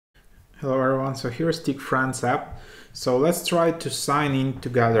Hello everyone, so here's TikFriends app. So let's try to sign in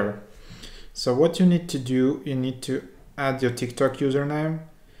together. So what you need to do, you need to add your TikTok username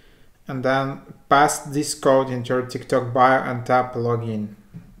and then pass this code into your TikTok bio and tap login.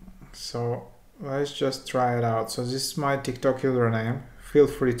 So let's just try it out. So this is my TikTok username. Feel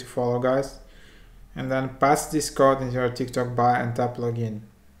free to follow, guys. And then pass this code into your TikTok bio and tap login.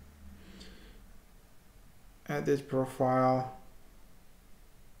 Edit profile.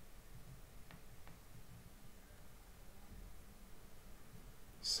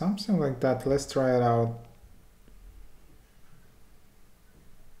 Something like that. Let's try it out.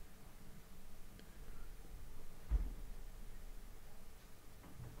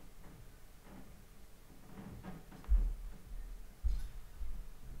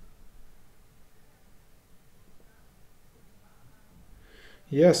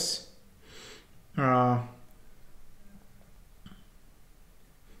 Yes.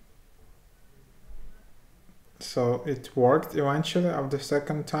 So it worked eventually after the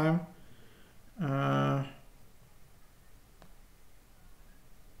second time.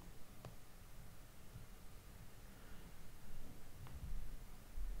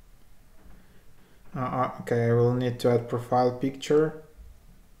 Okay, I will need to add profile picture.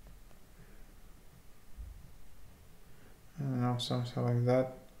 I don't know, something like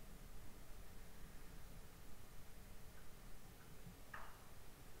that.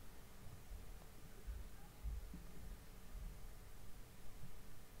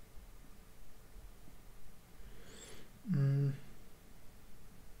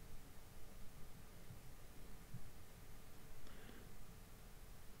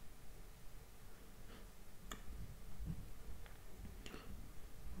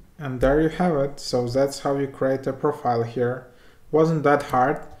 And there you have it. So that's how you create a profile here. Wasn't that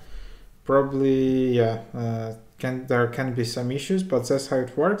hard. Probably, yeah, there can be some issues, but that's how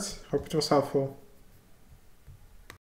it works. Hope it was helpful.